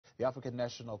The African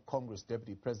National Congress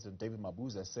Deputy President David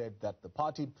Mabuza said that the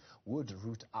party would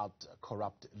root out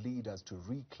corrupt leaders to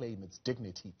reclaim its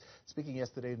dignity. Speaking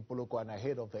yesterday in Polokwane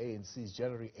ahead of the ANC's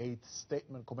January 8th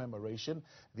statement commemoration,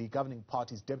 the governing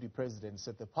party's deputy president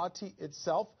said the party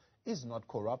itself is not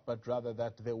corrupt, but rather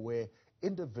that there were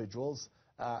individuals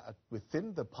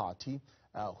within the party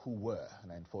who were.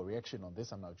 And for a reaction on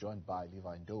this, I'm now joined by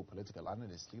Levi Ndo, political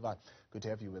analyst. Levi, good to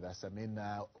have you with us. I mean,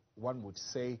 one would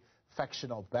say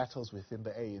factional battles within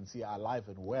the ANC are alive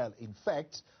and well. In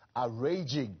fact, are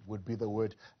raging would be the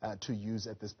word to use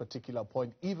at this particular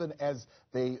point, even as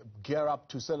they gear up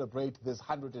to celebrate this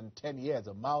 110 years,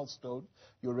 a milestone.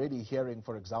 You're already hearing,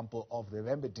 for example, of the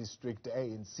Vembe district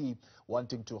ANC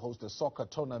wanting to host a soccer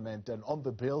tournament, and on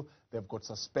the bill, they've got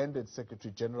suspended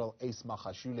Secretary General Ace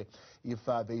Magashule. If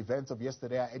the events of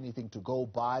yesterday are anything to go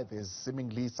by, there's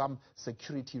seemingly some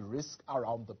security risk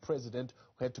around the president,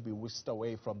 who had to be whisked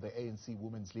away from the ANC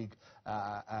Women's League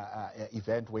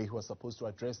event where he was supposed to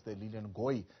address the Lilian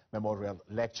Ngoyi Memorial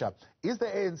Lecture. Is the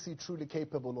ANC truly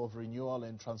capable of renewal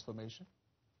and transformation?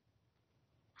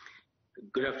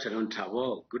 Good afternoon,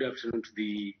 Tabo. Good afternoon to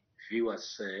the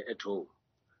viewers at home.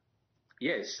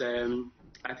 Yes,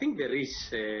 I think there is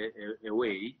a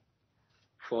way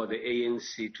for the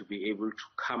ANC to be able to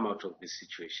come out of this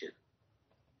situation.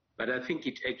 But I think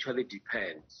it actually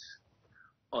depends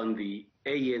on the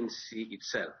ANC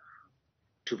itself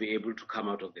to be able to come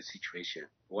out of the situation.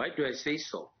 Why do I say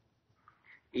so?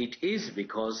 It is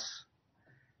because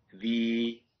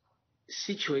the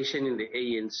situation in the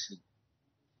ANC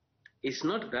is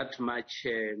not that much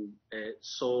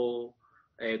so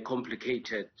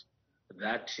complicated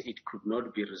that it could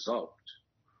not be resolved.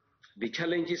 The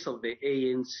challenges of the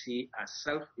ANC are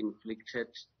self-inflicted.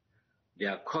 They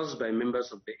are caused by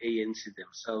members of the ANC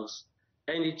themselves,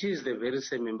 and it is the very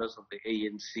same members of the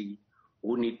ANC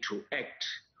who need to act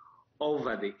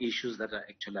over the issues that are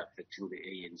actually affecting the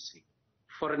ANC.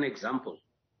 For an example,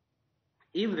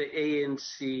 if the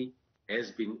ANC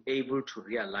has been able to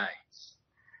realize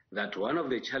that one of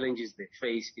the challenges they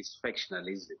face is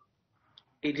factionalism,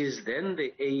 it is then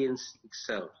the ANC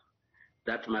itself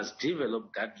that must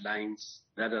develop guidelines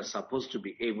that are supposed to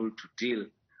be able to deal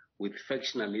with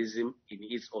factionalism in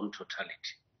its own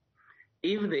totality.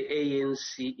 If the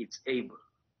ANC is able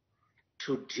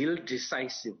to deal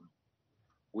decisively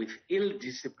with ill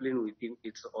discipline within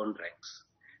its own ranks,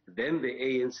 then the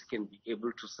ANC can be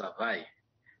able to survive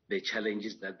the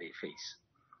challenges that they face.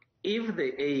 If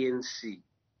the ANC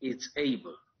is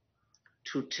able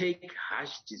to take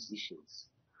harsh decisions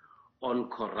on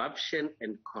corruption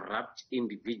and corrupt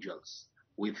individuals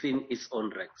within its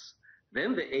own ranks,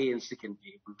 then the ANC can be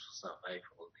able to survive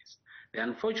all this. The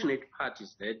unfortunate part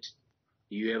is that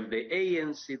you have the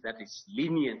ANC that is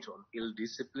lenient on ill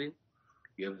discipline,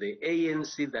 you have the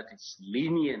ANC that is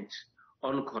lenient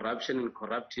on corruption and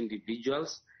corrupt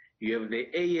individuals, you have the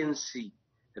ANC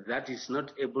that is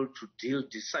not able to deal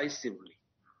decisively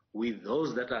with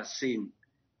those that are seen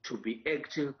to be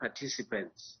active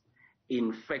participants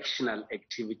in factional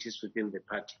activities within the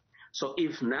party. So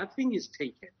if nothing is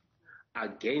taken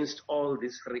against all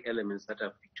these three elements that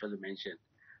I've actually mentioned,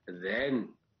 then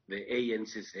the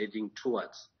ANC is heading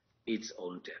towards its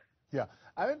own death. Yeah.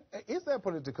 I mean, is there a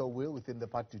political will within the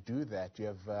party to do that? You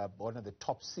have one of the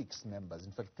top 6 members,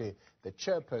 in fact, the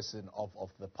chairperson of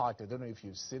the party. I don't know if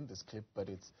you've seen this clip, but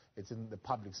it's in the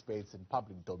public space, in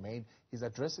public domain. He's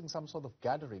addressing some sort of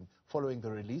gathering following the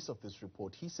release of this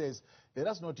report. He says, let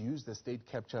us not use the state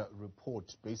capture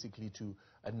report basically to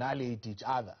annihilate each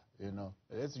other. You know,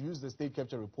 let's use the state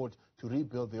capture report to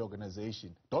rebuild the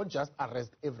organization. Don't just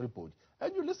arrest everybody.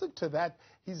 And you listen to that,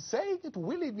 he's saying it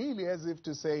willy-nilly as if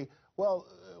to say, well,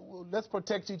 let's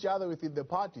protect each other within the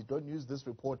party. Don't use this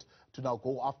report to now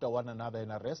go after one another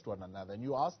and arrest one another. And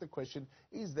you ask the question,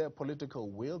 is there political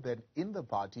will then in the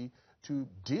party to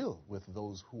deal with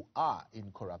those who are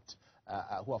in corrupt,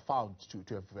 who are found to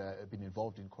have been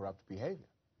involved in corrupt behavior?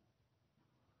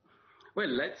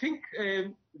 Well, I think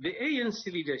the ANC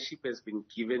leadership has been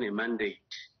given a mandate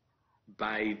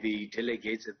by the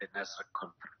delegates at the Nasrec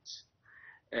conference.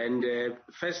 And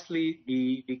firstly,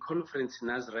 the conference in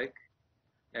Nasrec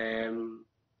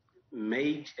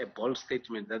made a bold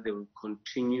statement that they will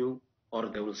continue or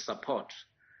they will support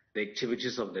the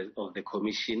activities of the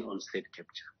Commission on State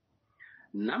Capture.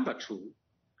 Number 2,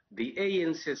 the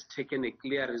ANC has taken a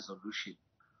clear resolution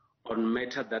on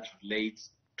matter that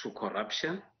relates to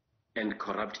corruption and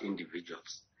corrupt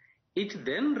individuals. It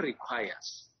then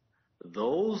requires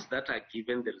those that are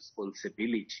given the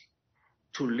responsibility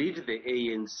to lead the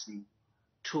ANC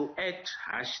to act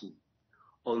harshly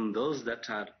on those that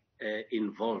are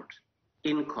involved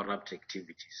in corrupt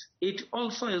activities. It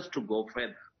also has to go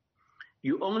further.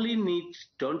 You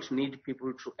don't need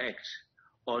people to act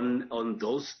on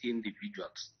those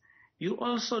individuals. You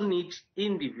also need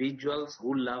individuals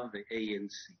who love the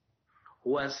ANC,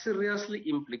 who are seriously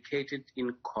implicated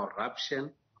in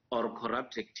corruption or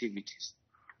corrupt activities,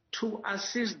 to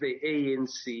assist the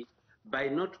ANC by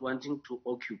not wanting to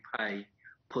occupy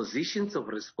positions of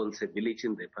responsibility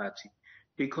in the party,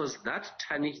 because that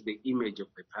tarnishes the image of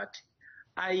the party.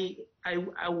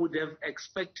 I would have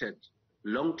expected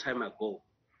long time ago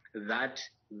that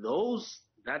those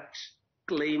that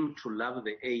claim to love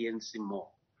the ANC more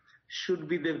should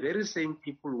be the very same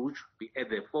people who should be at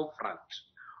the forefront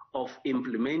of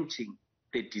implementing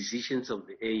the decisions of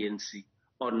the ANC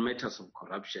on matters of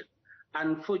corruption.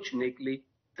 Unfortunately,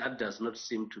 that does not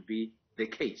seem to be the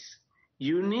case.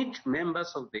 You need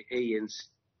members of the ANC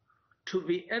to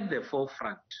be at the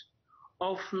forefront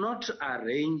of not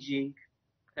arranging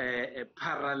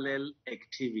parallel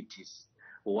activities,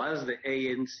 whilst the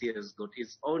ANC has got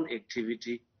its own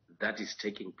activity that is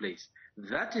taking place.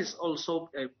 That is also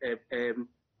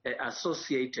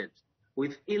associated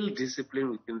with ill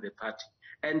discipline within the party.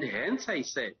 And hence I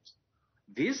said,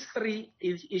 these three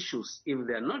issues, if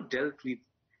they are not dealt with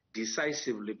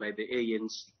decisively by the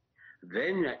ANC,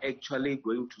 then you are actually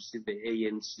going to see the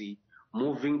ANC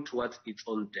moving towards its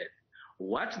own death.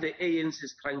 What the ANC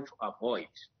is trying to avoid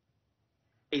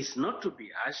is not to be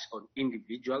harsh on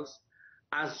individuals,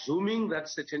 assuming that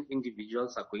certain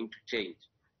individuals are going to change.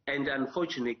 And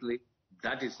unfortunately,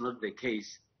 that is not the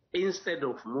case. Instead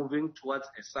of moving towards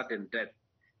a sudden death,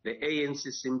 the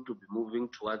ANC seems to be moving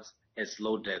towards a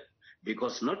slow death,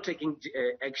 because not taking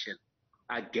action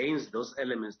against those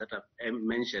elements that I've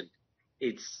mentioned,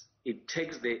 it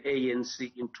takes the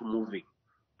ANC into moving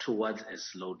towards a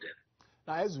slow death.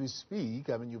 Now, as we speak,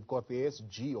 I mean, you've got the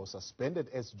SG or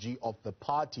suspended SG of the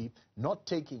party not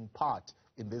taking part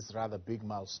in this rather big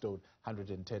milestone,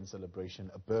 110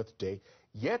 celebration, a birthday.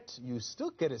 Yet you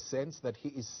still get a sense that he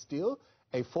is still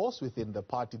a force within the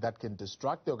party that can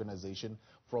distract the organization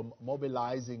from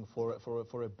mobilizing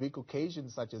for a big occasion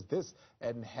such as this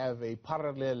and have a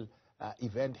parallel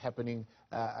event happening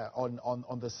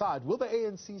on the side. Will the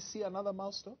ANC see another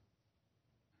milestone?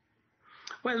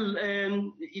 Well,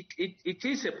 it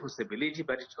is a possibility,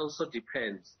 but it also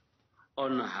depends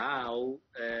on how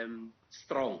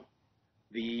strong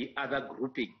the other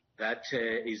grouping that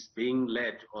is being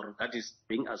led or that is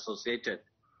being associated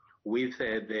with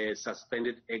the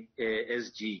suspended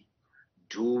SG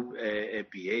do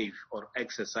behave or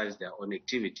exercise their own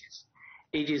activities.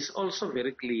 It is also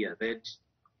very clear that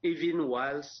even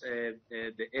whilst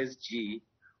the SG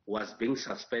was being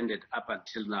suspended up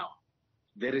until now,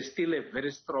 there is still a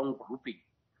very strong grouping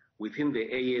within the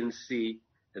ANC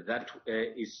that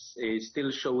is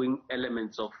still showing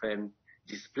elements of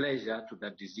displeasure to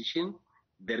that decision.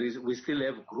 We still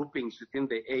have groupings within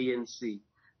the ANC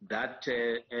that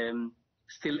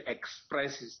still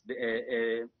expresses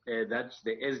that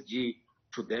the SG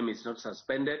to them is not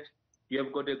suspended. You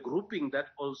have got a grouping that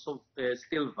also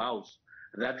still vows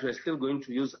that we're still going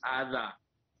to use other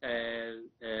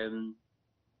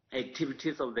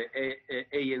activities of the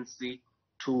ANC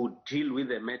to deal with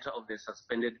the matter of the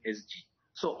suspended SG.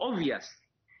 So obviously,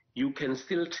 you can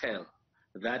still tell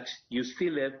that you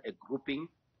still have a grouping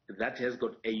that has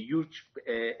got a huge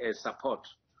support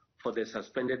for the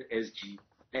suspended SG,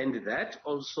 and that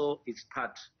also is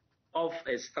part of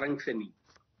strengthening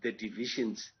the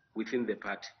divisions within the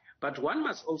party. But one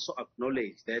must also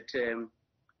acknowledge that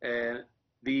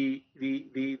the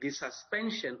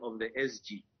suspension of the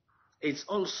SG,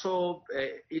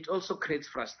 it also creates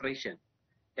frustration,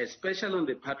 especially on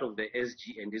the part of the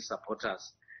SG and its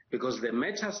supporters, because the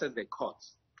matters at the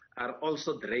courts are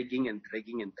also dragging,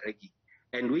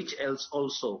 and which else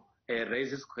also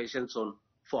raises questions on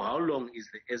for how long is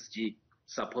the SG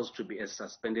supposed to be a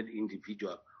suspended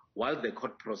individual, while the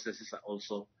court processes are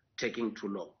also taking too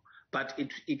long. But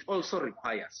it also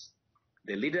requires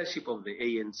the leadership of the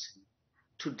ANC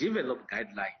to develop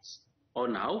guidelines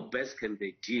on how best can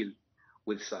they deal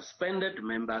with suspended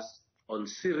members on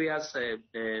serious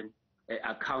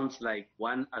accounts like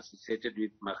one associated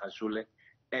with Magashule,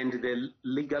 and the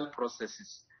legal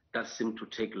processes that seem to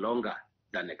take longer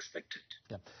than expected.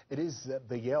 Yeah. It is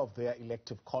the year of their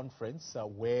elective conference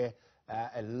where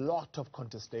a lot of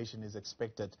contestation is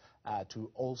expected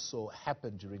to also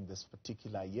happen during this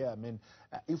particular year. I mean,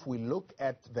 if we look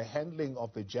at the handling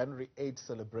of the January 8th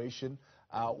celebration,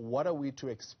 what are we to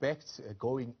expect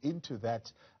going into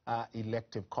that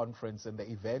elective conference and the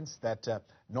events that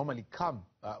normally come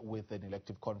with an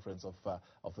elective conference of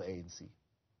the ANC?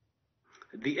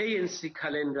 The ANC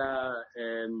calendar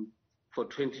for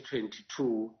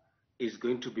 2022 is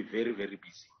going to be very, very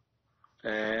busy.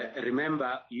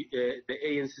 Remember, the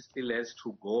ANC still has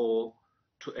to go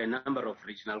to a number of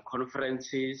regional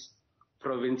conferences.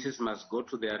 Provinces must go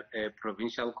to their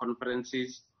provincial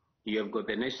conferences. You have got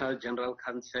the National General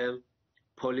Council,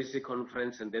 Policy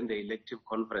Conference, and then the Elective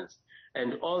Conference.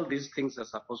 And all these things are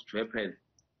supposed to happen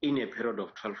in a period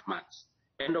of 12 months.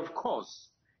 And of course,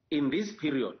 in this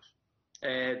period,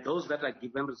 those that are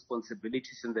given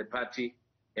responsibilities in the party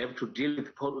have to deal with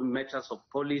matters of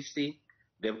policy.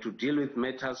 They have to deal with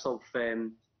matters of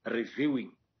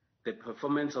reviewing the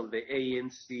performance of the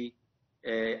ANC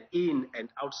in and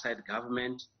outside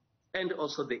government, and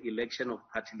also the election of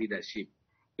party leadership.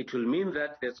 It will mean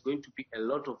that there's going to be a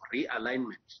lot of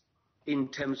realignment in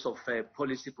terms of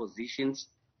policy positions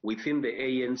within the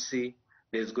ANC.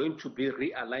 There's going to be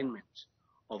realignment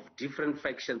of different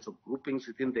factions or groupings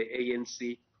within the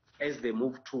ANC as they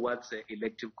move towards the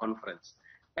elective conference.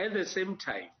 At the same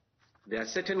time, there are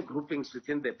certain groupings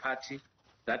within the party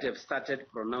that have started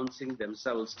pronouncing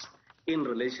themselves in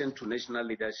relation to national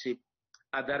leadership.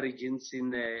 Other regions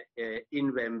in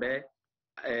Vembe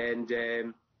and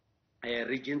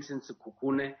regions in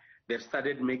Sekhukhune, they've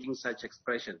started making such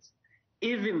expressions.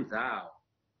 Even though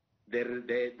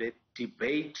the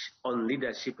debate on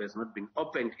leadership has not been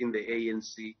opened in the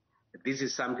ANC, this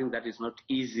is something that is not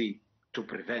easy to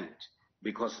prevent,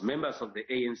 because members of the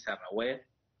ANC are aware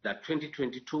that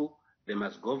 2022, they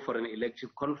must go for an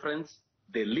elective conference.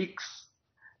 The leagues,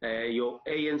 your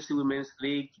ANC Women's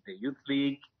League, the Youth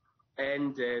League,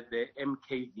 and the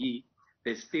MKV,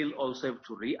 they still also have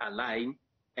to realign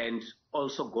and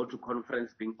also go to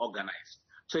conference being organized.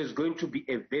 So it's going to be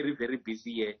a very, very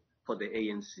busy year for the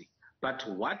ANC. But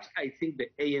what I think the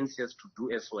ANC has to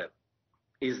do as well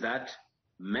is that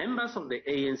members of the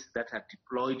ANC that are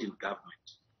deployed in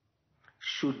government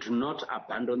should not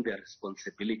abandon their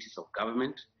responsibilities of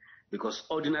government, because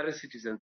ordinary citizens